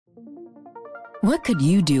What could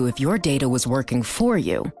you do if your data was working for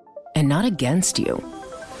you and not against you?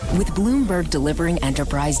 With Bloomberg delivering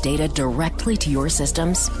enterprise data directly to your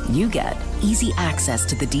systems, you get easy access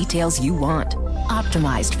to the details you want,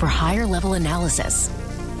 optimized for higher-level analysis,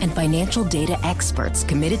 and financial data experts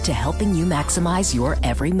committed to helping you maximize your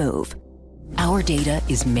every move. Our data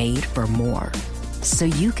is made for more, so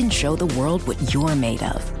you can show the world what you're made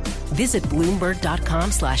of. Visit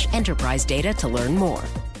Bloomberg.com/enterprise data to learn more.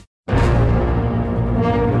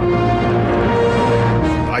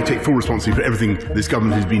 I take full responsibility for everything this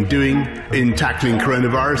government has been doing in tackling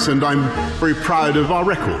coronavirus, and I'm very proud of our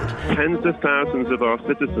record. Tens of thousands of our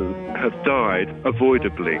citizens have died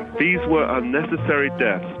avoidably. These were unnecessary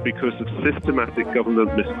deaths because of systematic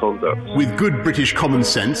government misconduct. With good British common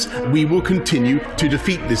sense, we will continue to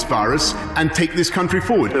defeat this virus and take this country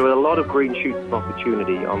forward. There were a lot of green shoots of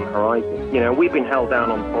opportunity on the horizon. We've been held down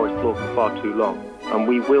on forest law for far too long, and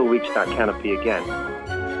we will reach that canopy again.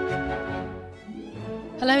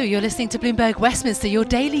 Hello, you're listening to Bloomberg Westminster, your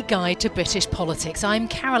daily guide to British politics. I'm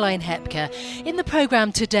Caroline Hepker. In the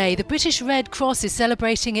programme today, the British Red Cross is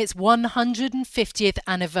celebrating its 150th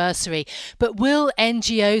anniversary. But will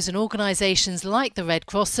NGOs and organisations like the Red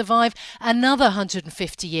Cross survive another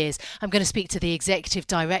 150 years? I'm going to speak to the Executive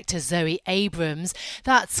Director, Zoe Abrams.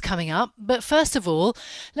 That's coming up. But first of all,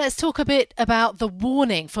 let's talk a bit about the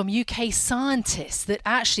warning from UK scientists that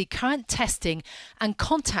actually current testing and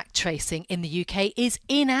contact tracing in the UK is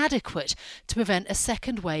inadequate to prevent a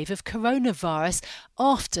second wave of coronavirus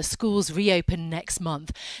after schools reopen next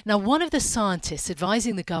month. Now, one of the scientists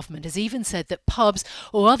advising the government has even said that pubs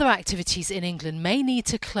or other activities in England may need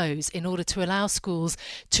to close in order to allow schools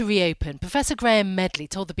to reopen. Professor Graham Medley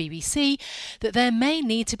told the BBC that there may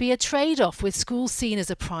need to be a trade-off with schools seen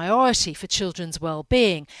as a priority for children's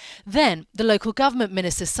well-being. Then, the local government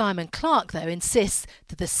minister Simon Clarke, though, insists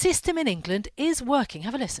that the system in England is working.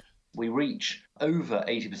 Have a listen. We reach over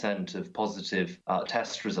 80% of positive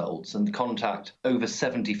test results and contact over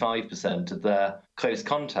 75% of their close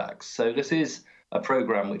contacts. So this is a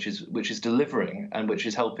programme which is delivering and which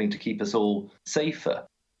is helping to keep us all safer.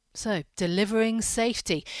 So, delivering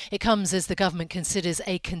safety. It comes as the government considers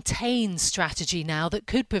a contain strategy now that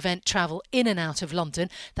could prevent travel in and out of London.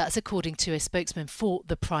 That's according to a spokesman for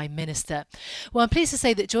the Prime Minister. Well, I'm pleased to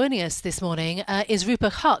say that joining us this morning is Rupa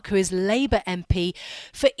Huq, who is Labour MP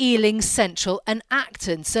for Ealing Central and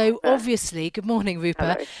Acton. So, obviously, good morning,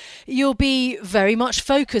 Rupa. Hello. You'll be very much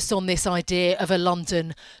focused on this idea of a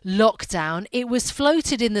London lockdown. It was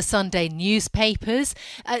floated in the Sunday newspapers.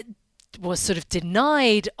 Was sort of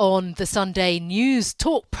denied on the Sunday news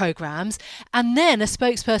talk programmes, and then a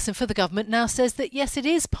spokesperson for the government now says that yes, it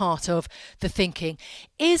is part of the thinking.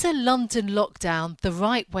 Is a London lockdown the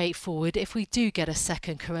right way forward if we do get a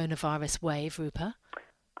second coronavirus wave, Rupa?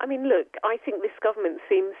 I mean, look, I think this government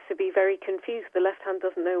seems to be very confused. The left hand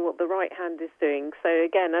doesn't know what the right hand is doing. So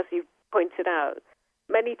again, as you pointed out,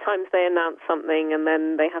 many times they announce something and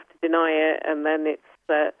then they have to deny it, and then it's...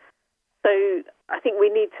 So I think we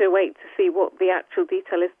need to wait to see what the actual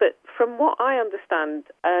detail is. But from what I understand,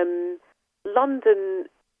 London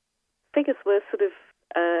figures were sort of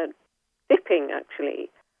dipping,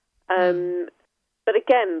 actually. But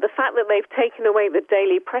again, the fact that they've taken away the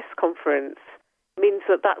daily press conference means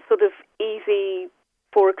that sort of easy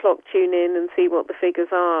 4 o'clock tune in and see what the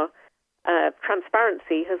figures are.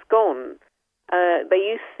 Transparency has gone. They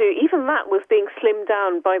used to, even that was being slimmed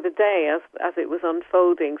down by the day as it was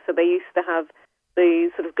unfolding. So they used to have the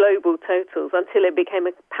sort of global totals until it became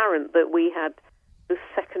apparent that we had the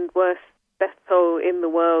second worst death toll in the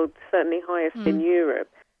world, certainly highest in Europe.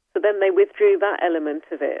 So then they withdrew that element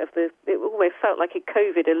of it. It almost felt like a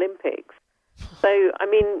COVID Olympics. So, I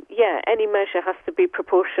mean, yeah, any measure has to be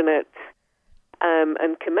proportionate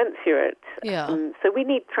and commensurate. Yeah. So we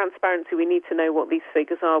need transparency. We need to know what these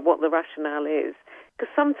figures are, what the rationale is.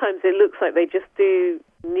 Because sometimes it looks like they just do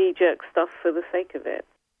knee-jerk stuff for the sake of it.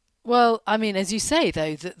 Well, I mean, as you say,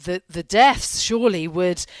 though, the deaths surely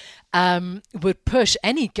would push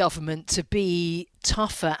any government to be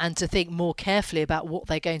tougher and to think more carefully about what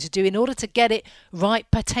they're going to do in order to get it right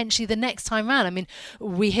potentially the next time round. I mean,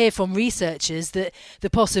 we hear from researchers that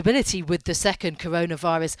the possibility with the second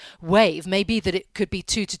coronavirus wave may be that it could be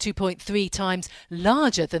 2 to 2.3 times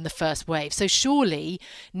larger than the first wave. So surely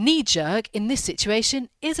knee-jerk in this situation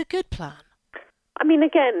is a good plan. I mean,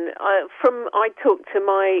 again, I talked to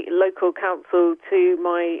my local council, to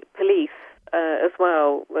my police as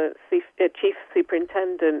well, chief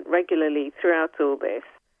superintendent regularly throughout all this.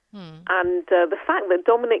 And the fact that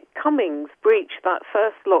Dominic Cummings breached that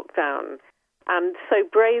first lockdown and so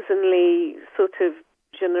brazenly sort of,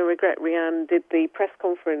 je ne regrette rien, did the press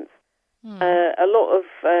conference A lot of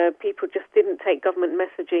people just didn't take government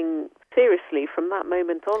messaging seriously from that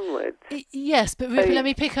moment onwards. Yes, but Rupa, let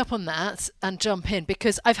me pick up on that and jump in,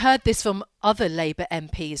 because I've heard this from other Labour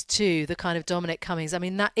MPs too, the kind of Dominic Cummings. I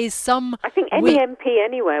mean, that is some... I think any MP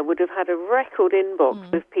anywhere would have had a record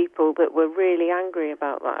inbox of people that were really angry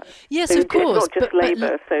about that. Yes, so of course. Not just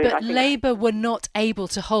Labour. But Labour were not able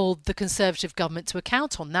to hold the Conservative government to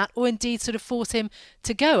account on that, or indeed sort of force him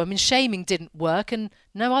to go. I mean, shaming didn't work and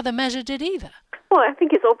no other measure did either. Well, I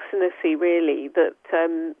think it's obstinacy, really, that...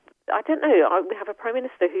 I don't know, we have a Prime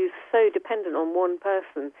Minister who's so dependent on one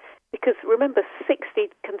person, because remember, 60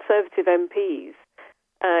 Conservative MPs,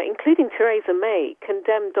 including Theresa May,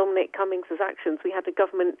 condemned Dominic Cummings' actions. We had a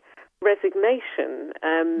government resignation.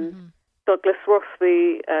 Douglas Ross,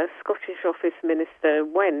 the Scottish Office Minister,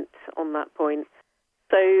 went on that point.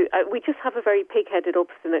 So we just have a very pig-headed,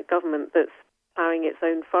 obstinate government that's ploughing its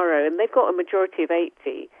own furrow, and they've got a majority of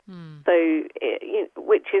 80,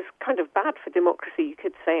 which is kind of bad for democracy, you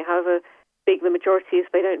could say. However big the majority is,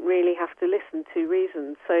 they don't really have to listen to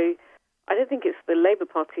reason. So I don't think it's the Labour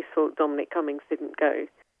Party's fault Dominic Cummings didn't go.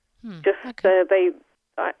 I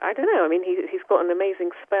don't know. I mean, he's got an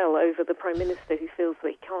amazing spell over the Prime Minister who feels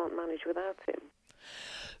that he can't manage without him.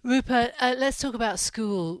 Rupa, let's talk about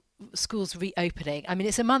schools reopening. I mean,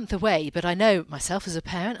 it's a month away, but I know myself as a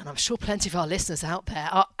parent, and I'm sure plenty of our listeners out there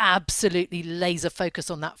are absolutely laser focused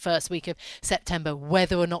on that first week of September,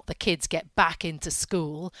 whether or not the kids get back into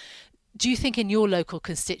school. Do you think in your local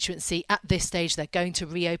constituency at this stage they're going to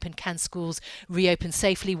reopen? Can schools reopen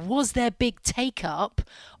safely? Was there big take-up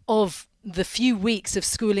of the few weeks of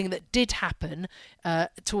schooling that did happen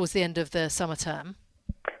towards the end of the summer term?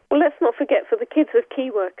 Well, let's not forget, for the kids of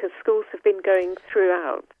key workers, schools have been going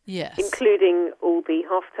throughout, yes, including all the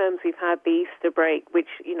half terms we've had, the Easter break, which,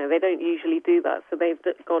 they don't usually do that, so they've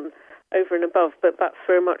gone over and above, but that's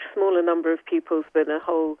for a much smaller number of pupils than a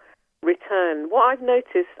whole return. What I've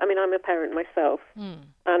noticed, I mean, I'm a parent myself,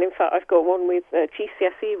 and in fact, I've got one with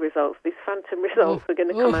GCSE results. These phantom results are going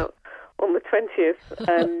to come out on the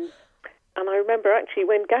 20th. And I remember actually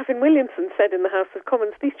when Gavin Williamson said in the House of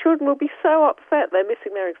Commons, these children will be so upset they're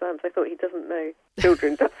missing their exams. I thought, he doesn't know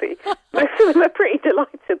children, does he? Most of them are pretty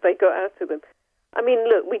delighted they got out of them. I mean,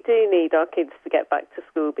 look, we do need our kids to get back to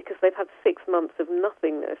school because they've had 6 months of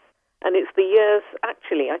nothingness. And it's the years,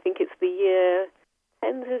 actually, I think it's the year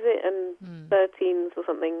 10s, is it, and 13s or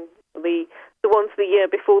something, the ones the year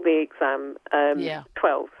before the exam,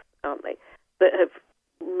 12s, aren't they, that have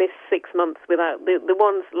missed 6 months without the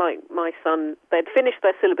ones like my son. They'd finished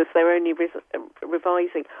their syllabus, they were only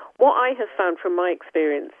revising. What I have found from my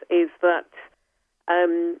experience is that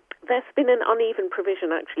there's been an uneven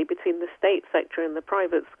provision actually between the state sector and the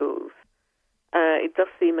private schools. It does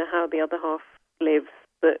seem how the other half lives,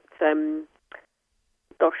 but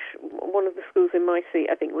one of the schools in my seat,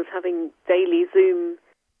 I think, was having daily Zoom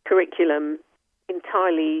curriculum,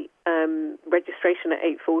 entirely registration at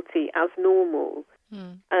 8:40 as normal.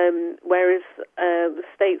 Whereas the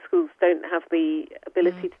state schools don't have the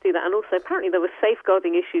ability to do that. And also, apparently, there were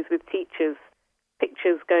safeguarding issues with teachers,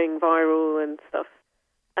 pictures going viral and stuff.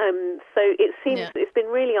 So it seems it's been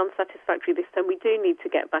really unsatisfactory this time. We do need to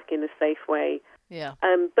get back in a safe way. Yeah.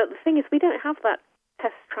 But the thing is, we don't have that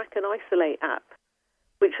Test, Track and Isolate app,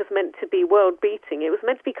 which was meant to be world-beating. It was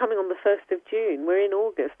meant to be coming on the 1st of June. We're in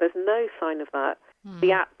August. There's no sign of that.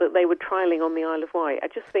 The app that they were trialling on the Isle of Wight. I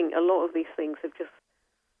just think a lot of these things have just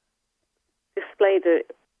displayed a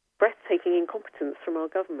breathtaking incompetence from our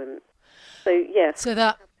government. So, yes, so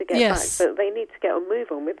that, have to get back. But they need to get a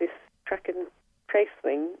move on with this track and trace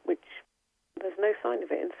thing, which there's no sign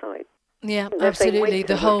of it in sight. Yeah, absolutely.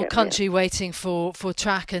 The whole country waiting for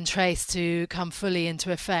track and trace to come fully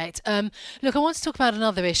into effect. Look, I want to talk about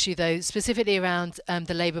another issue, though, specifically around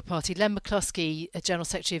the Labour Party. Len McCluskey, General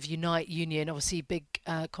Secretary of Unite Union, obviously big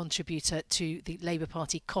contributor to the Labour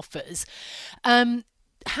Party coffers.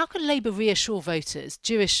 How can Labour reassure voters,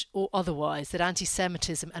 Jewish or otherwise, that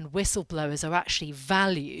anti-Semitism and whistleblowers are actually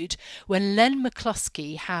valued when Len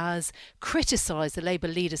McCluskey has criticised the Labour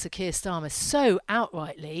leader, Sir Keir Starmer, so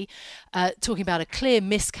outrightly, talking about a clear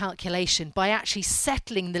miscalculation by actually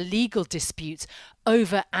settling the legal disputes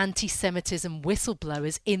over anti-Semitism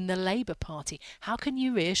whistleblowers in the Labour Party? How can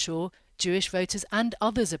you reassure Jewish voters and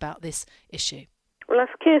others about this issue? Well, as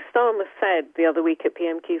Keir Starmer said the other week at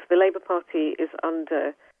PMQs, the Labour Party is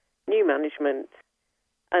under new management,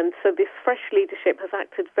 and so this fresh leadership has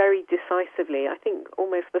acted very decisively. I think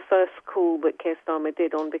almost the first call that Keir Starmer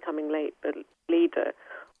did on becoming leader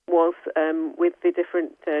was with the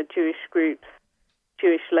different Jewish groups,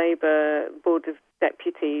 Jewish Labour, Board of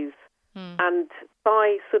Deputies, and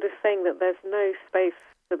by sort of saying that there's no space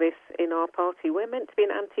for this in in our party. We're meant to be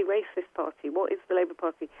an anti-racist party. What is the Labour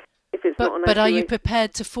Party if it's not an But anti-racist? are you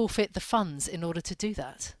prepared to forfeit the funds in order to do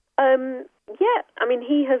that? Yeah, I mean,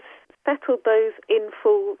 he has settled those in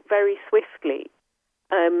full very swiftly.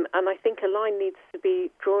 And I think a line needs to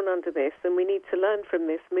be drawn under this, and we need to learn from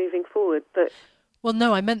this moving forward. But well,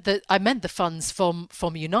 no, I meant the funds from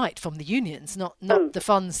Unite, from the unions, not the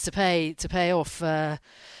funds to pay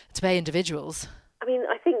individuals. I mean,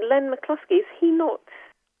 I think Len McCluskey, is he not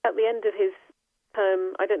at the end of his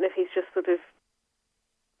term? I don't know if he's just sort of,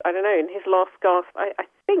 I don't know, in his last gasp. I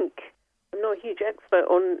think, I'm not a huge expert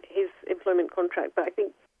on his employment contract, but I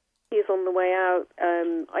think he is on the way out.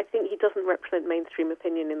 I think he doesn't represent mainstream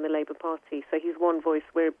opinion in the Labour Party, so he's one voice.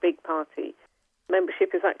 We're a big party.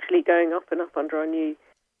 Membership is actually going up and up under our new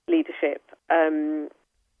leadership.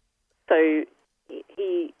 So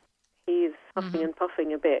he is huffing and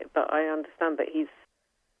puffing a bit, but I understand that he's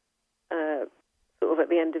sort of at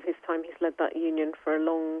the end of his time. He's led that union for a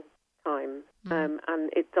long time, and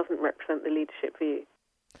it doesn't represent the leadership view.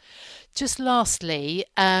 Just lastly,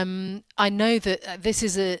 I know that this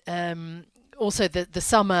is also the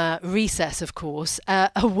summer recess, of course.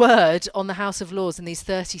 A word on the House of Lords and these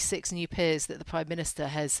 36 new peers that the Prime Minister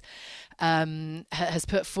has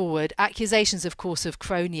put forward. Accusations, of course, of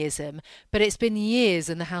cronyism, but it's been years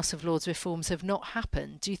and the House of Lords reforms have not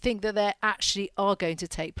happened. Do you think that they actually are going to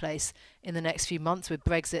take place in the next few months with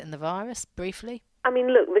Brexit and the virus, briefly? I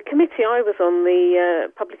mean, look, the committee I was on, the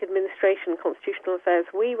Public Administration, Constitutional Affairs,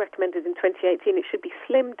 we recommended in 2018 it should be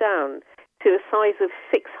slimmed down to a size of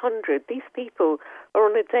 600. These people are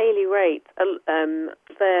on a daily rate.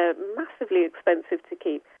 They're massively expensive to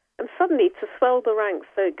keep. And suddenly to swell the ranks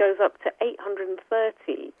so it goes up to 830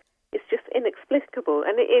 is just inexplicable.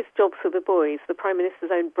 And it is jobs for the boys. The Prime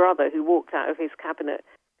Minister's own brother, who walked out of his cabinet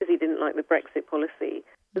because he didn't like the Brexit policy,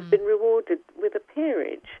 has been rewarded with a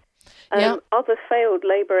peerage. Other failed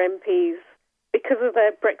Labour MPs, because of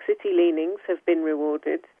their Brexity leanings, have been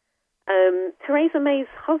rewarded. Theresa May's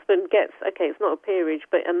husband gets, okay, it's not a peerage,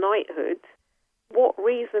 but a knighthood. What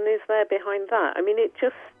reason is there behind that? I mean, it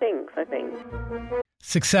just stinks, I think.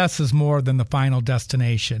 Success is more than the final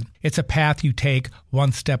destination. It's a path you take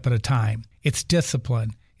one step at a time. It's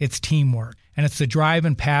discipline, it's teamwork, and it's the drive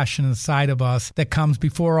and passion inside of us that comes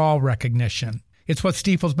before all recognition. It's what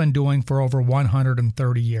Stifel's been doing for over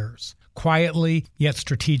 130 years. Quietly, yet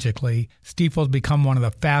strategically, Stifel's become one of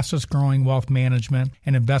the fastest growing wealth management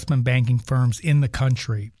and investment banking firms in the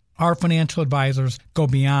country. Our financial advisors go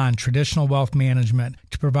beyond traditional wealth management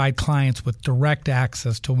to provide clients with direct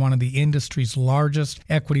access to one of the industry's largest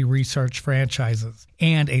equity research franchises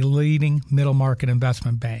and a leading middle market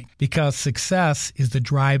investment bank, because success is the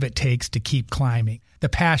drive it takes to keep climbing, the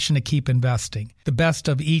passion to keep investing, the best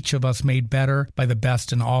of each of us made better by the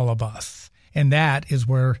best in all of us. And that is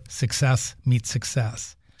where success meets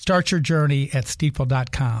success. Start your journey at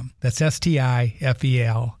stifel.com. That's STIFEL.com.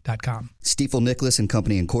 Stifel Nicholas and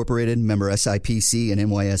Company Incorporated, member SIPC and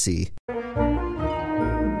NYSE.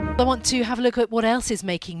 I want to have a look at what else is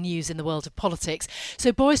making news in the world of politics.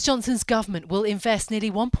 So Boris Johnson's government will invest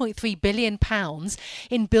nearly £1.3 billion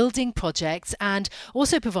in building projects and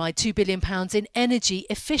also provide £2 billion in energy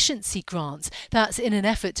efficiency grants. That's in an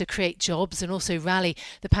effort to create jobs and also rally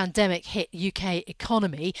the pandemic-hit UK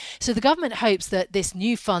economy. So the government hopes that this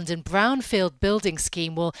new fund and brownfield building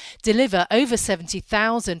scheme will deliver over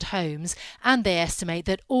 70,000 homes, and they estimate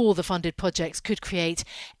that all the funded projects could create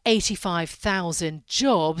 85,000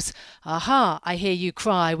 jobs. Aha, I hear you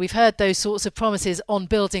cry. We've heard those sorts of promises on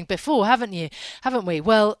building before, haven't we?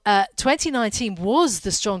 Well, 2019 was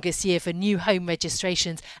the strongest year for new home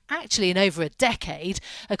registrations, actually in over a decade,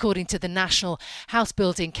 according to the National House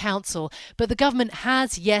Building Council. But the government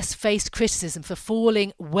has, yes, faced criticism for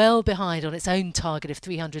falling well behind on its own target of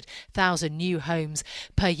 300,000 new homes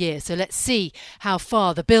per year. So let's see how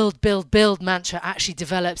far the build, build, build mantra actually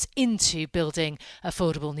develops into building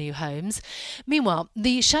affordable new homes. Meanwhile,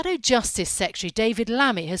 the Shadow Justice Secretary David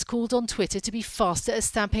Lammy has called on Twitter to be faster at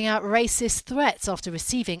stamping out racist threats after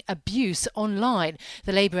receiving abuse online.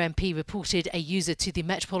 The Labour MP reported a user to the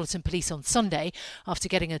Metropolitan Police on Sunday after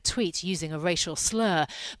getting a tweet using a racial slur,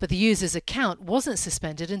 but the user's account wasn't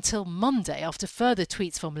suspended until Monday after further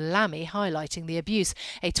tweets from Lammy highlighting the abuse.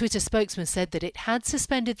 A Twitter spokesman said that it had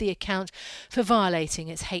suspended the account for violating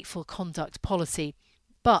its hateful conduct policy.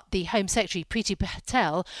 But the Home Secretary Priti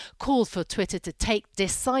Patel called for Twitter to take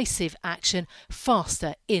decisive action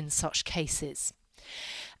faster in such cases.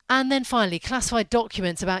 And then finally, classified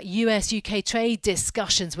documents about US-UK trade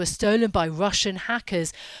discussions were stolen by Russian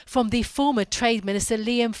hackers from the former Trade Minister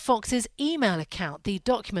Liam Fox's email account. The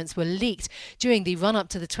documents were leaked during the run-up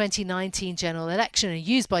to the 2019 general election and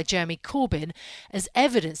used by Jeremy Corbyn as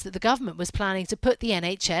evidence that the government was planning to put the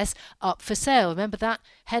NHS up for sale. Remember that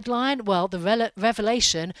headline? Well, the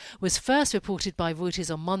revelation was first reported by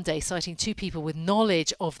Reuters on Monday, citing two people with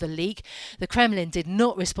knowledge of the leak. The Kremlin did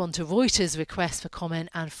not respond to Reuters' request for comment,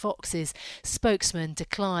 and Fox's spokesman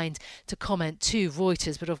declined to comment to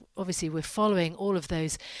Reuters. But obviously we're following all of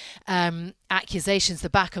those accusations, the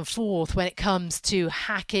back and forth when it comes to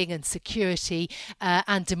hacking and security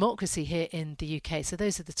and democracy here in the UK. So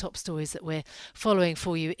those are the top stories that we're following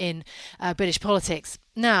for you in British politics.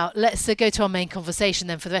 Now, let's go to our main conversation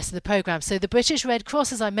then for the rest of the programme. So the British Red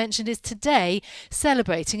Cross, as I mentioned, is today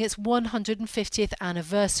celebrating its 150th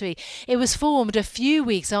anniversary. It was formed a few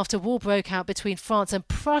weeks after war broke out between France and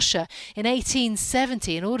Prussia in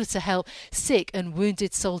 1870 in order to help sick and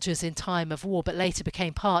wounded soldiers in time of war, but later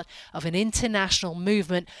became part of an international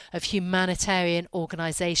movement of humanitarian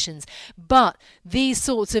organisations. But these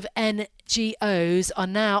sorts of NGOs are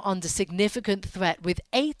now under significant threat, with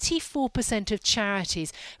 84% of charities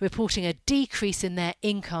reporting a decrease in their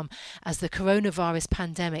income as the coronavirus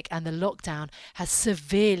pandemic and the lockdown has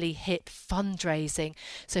severely hit fundraising.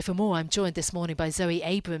 So for more, I'm joined this morning by Zoe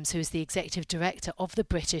Abrams, who is the Executive Director of the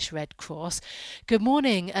British Red Cross. Good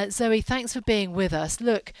morning, Zoe. Thanks for being with us.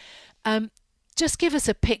 Look, just give us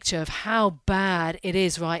a picture of how bad it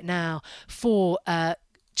is right now for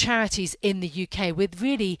charities in the UK, with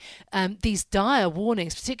really these dire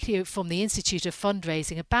warnings, particularly from the Institute of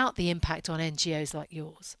Fundraising, about the impact on NGOs like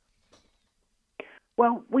yours.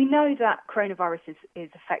 Well, we know that coronavirus is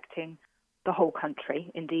affecting the whole country.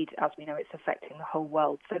 Indeed, as we know, it's affecting the whole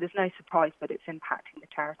world. So there's no surprise that it's impacting the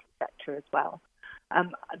charity sector as well.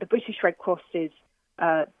 The British Red Cross is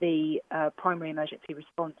the primary emergency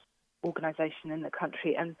response organisation in the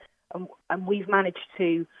country, and we've managed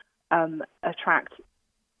to attract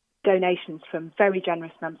donations from very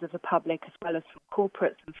generous members of the public, as well as from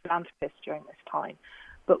corporates and philanthropists during this time.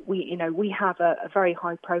 But we have a very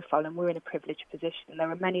high profile, and we're in a privileged position.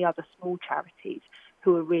 There are many other small charities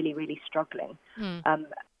who are really, really struggling.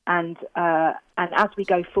 And as we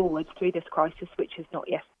go forward through this crisis, which is not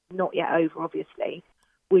yet over, obviously,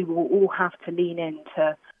 we will all have to lean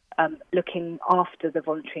into looking after the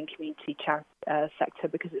voluntary and community sector,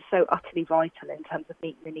 because it's so utterly vital in terms of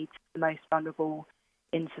meeting the needs of the most vulnerable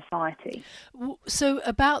in society. So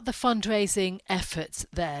about the fundraising efforts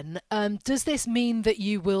then, does this mean that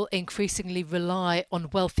you will increasingly rely on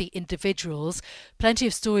wealthy individuals? Plenty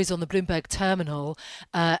of stories on the Bloomberg terminal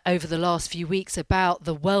over the last few weeks about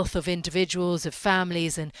the wealth of individuals, of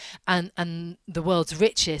families and the world's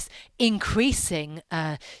richest increasing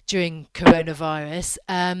during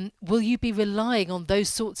coronavirus. Will you be relying on those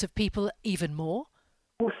sorts of people even more?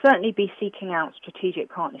 We'll certainly be seeking out strategic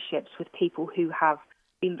partnerships with people who have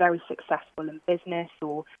been very successful in business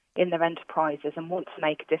or in their enterprises and want to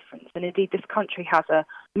make a difference. And indeed, this country has a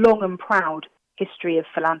long and proud history of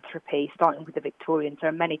philanthropy, starting with the Victorians.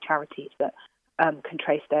 There are many charities that can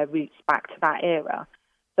trace their roots back to that era.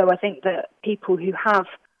 So I think that people who have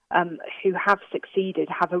succeeded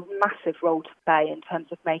have a massive role to play in terms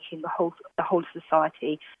of making the whole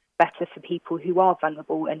society better for people who are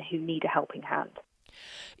vulnerable and who need a helping hand.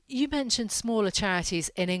 You mentioned smaller charities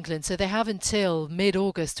in England, so they have until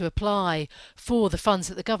mid-August to apply for the funds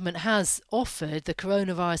that the government has offered, the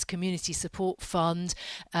Coronavirus Community Support Fund,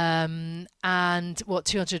 and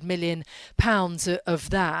 £200 million of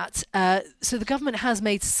that. So the government has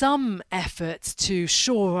made some efforts to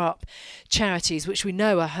shore up charities, which we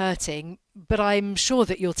know are hurting, but I'm sure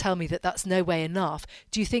that you'll tell me that that's no way enough.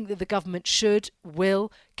 Do you think that the government should,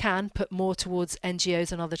 will, can put more towards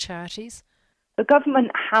NGOs and other charities? The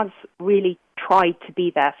government has really tried to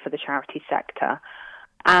be there for the charity sector,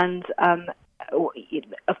 and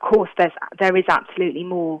of course there is absolutely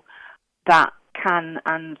more that can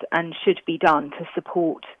and should be done to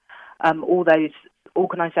support all those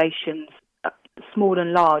organisations, small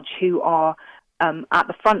and large, who are at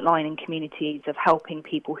the front line in communities of helping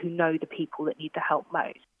people who know the people that need the help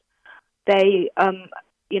most.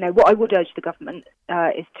 What I would urge the government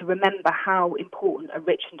is to remember how important a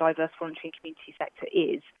rich and diverse voluntary and community sector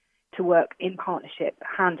is, to work in partnership,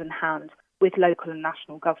 hand in hand, with local and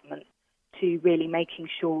national government, to really making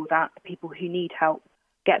sure that the people who need help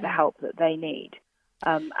get the help that they need.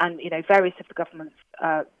 Various of the government's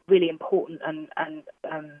really important and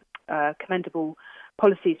commendable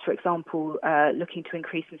policies, for example, looking to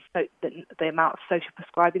increase the amount of social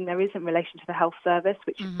prescribing there is in relation to the health service,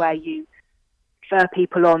 which is where you refer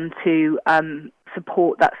people on to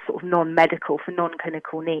support that's sort of non-medical for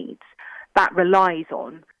non-clinical needs, that relies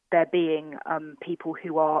on there being people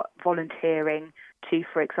who are volunteering to,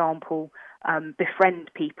 for example,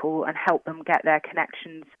 befriend people and help them get their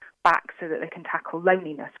connections back so that they can tackle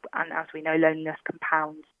loneliness. And as we know, loneliness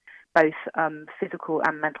compounds both physical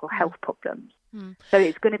and mental health problems. So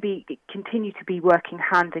it's going to continue to be working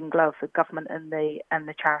hand in glove with government and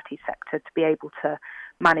the charity sector to be able to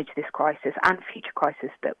manage this crisis and future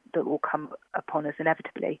crises that will come upon us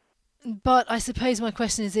inevitably. But I suppose my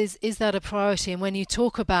question is that a priority? And when you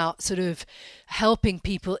talk about sort of helping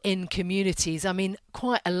people in communities, I mean,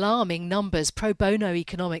 quite alarming numbers. Pro bono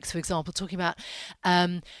economics, for example, talking about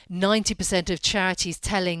 90% of charities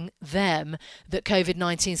telling them that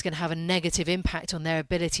COVID-19 is going to have a negative impact on their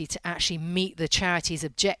ability to actually meet the charity's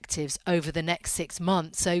objectives over the next 6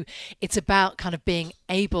 months. So it's about kind of being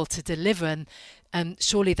able to deliver, and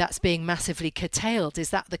surely that's being massively curtailed. Is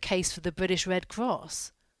that the case for the British Red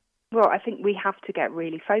Cross? Well, I think we have to get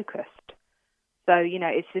really focused. So,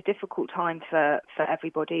 it's a difficult time for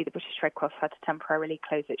everybody. The British Red Cross had to temporarily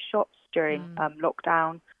close its shops during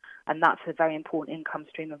lockdown, and that's a very important income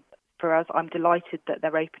stream for us. I'm delighted that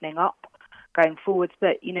they're opening up going forwards.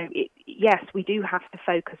 But, yes, we do have to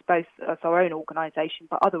focus both as our own organisation,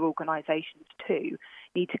 but other organisations too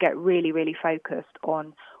need to get really, really focused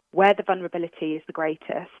on where the vulnerability is the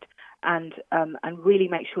greatest, and really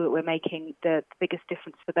make sure that we're making the biggest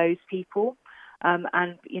difference for those people.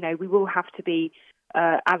 And we will have to be,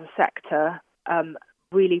 as a sector,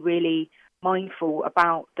 really, really mindful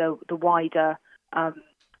about the wider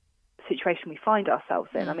situation we find ourselves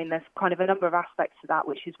in. I mean, there's kind of a number of aspects to that,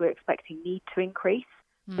 which is we're expecting need to increase,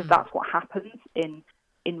 because that's what happens in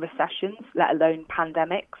recessions, let alone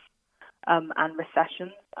pandemics. And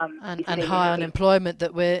recessions. And high unemployment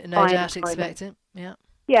that we're no doubt expecting.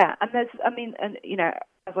 Yeah, and as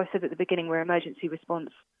I said at the beginning, we're an emergency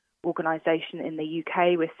response organisation in the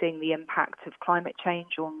UK. We're seeing the impact of climate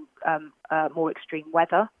change on more extreme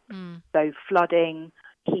weather, so flooding,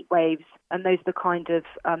 heat waves, and those are the kind of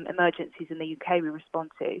emergencies in the UK we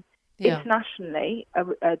respond to. Yeah. Internationally,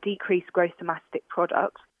 a decreased gross domestic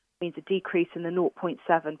product means a decrease in the 0.7%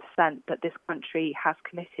 that this country has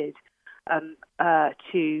committed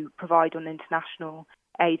to provide on international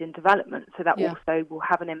aid and development. So that also will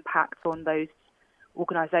have an impact on those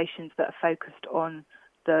organisations that are focused on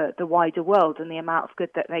the wider world and the amount of good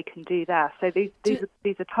that they can do there. So these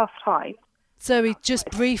are tough times. Zoe, just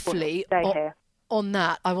briefly on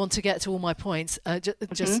that, I want to get to all my points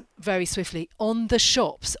just very swiftly. On the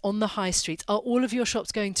shops, on the high streets, are all of your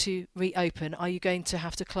shops going to reopen? Are you going to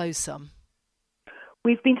have to close some?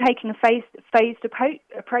 We've been taking a phased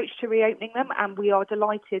approach to reopening them, and we are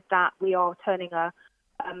delighted that we are turning a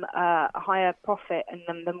higher profit in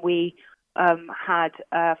them than we had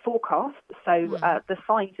forecast. So the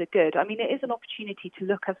signs are good. I mean, it is an opportunity to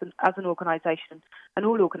look as an organisation, and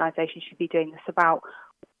all organisations should be doing this, about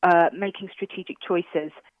making strategic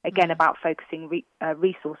choices, again, about focusing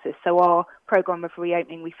resources. So our programme of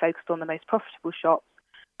reopening, we focused on the most profitable shops,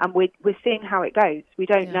 and we're seeing how it goes. We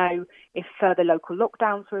don't know if further local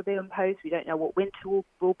lockdowns will be imposed. We don't know what winter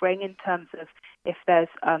will bring in terms of if there's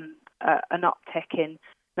an uptick in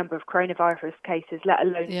number of coronavirus cases, let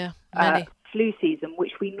alone flu season,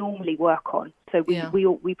 which we normally work on. So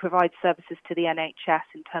we provide services to the NHS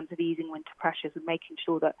in terms of easing winter pressures and making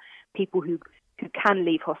sure that people who can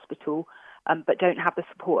leave hospital but don't have the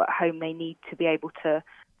support at home they need to be able to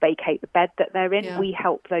vacate the bed that they're in. We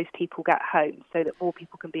help those people get home so that more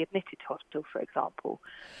people can be admitted to hospital, for example.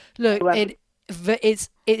 Look, it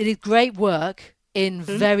is great work in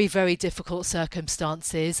very, very difficult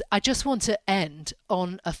circumstances. I just want to end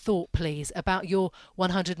on a thought, please, about your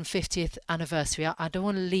 150th anniversary. I don't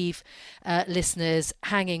want to leave listeners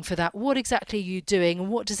hanging for that. What exactly are you doing, and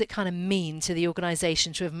what does it kind of mean to the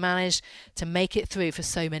organisation to have managed to make it through for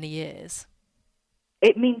so many years?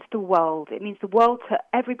 It means the world. It means the world to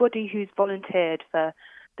everybody who's volunteered for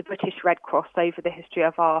the British Red Cross over the history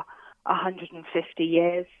of our 150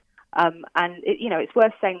 years. And it's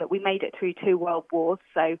worth saying that we made it through 2 world wars.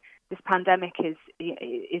 So this pandemic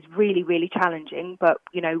is really, really challenging. But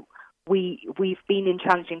we've been in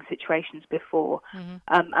challenging situations before.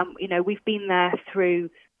 And we've been there through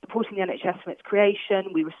supporting the NHS from its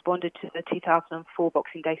creation. We responded to the 2004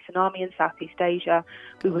 Boxing Day tsunami in Southeast Asia.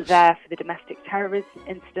 We were there for the domestic terrorism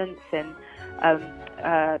incidents in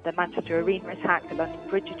the Manchester Arena attack, the London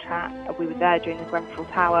Bridge attack. We were there during the Grenfell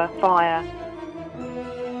Tower fire.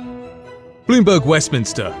 Bloomberg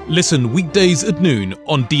Westminster. Listen weekdays at noon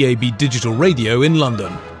on DAB Digital Radio in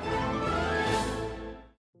London.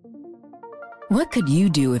 What could you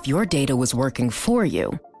do if your data was working for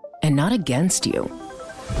you and not against you?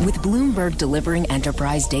 With Bloomberg delivering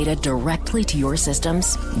enterprise data directly to your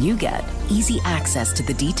systems, you get easy access to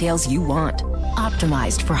the details you want,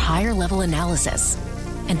 optimized for higher level analysis,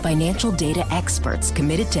 and financial data experts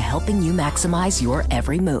committed to helping you maximize your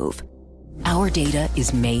every move. Our data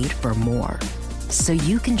is made for more, so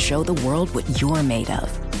you can show the world what you're made of.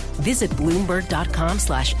 Visit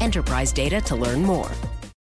Bloomberg.com/enterprise data to learn more.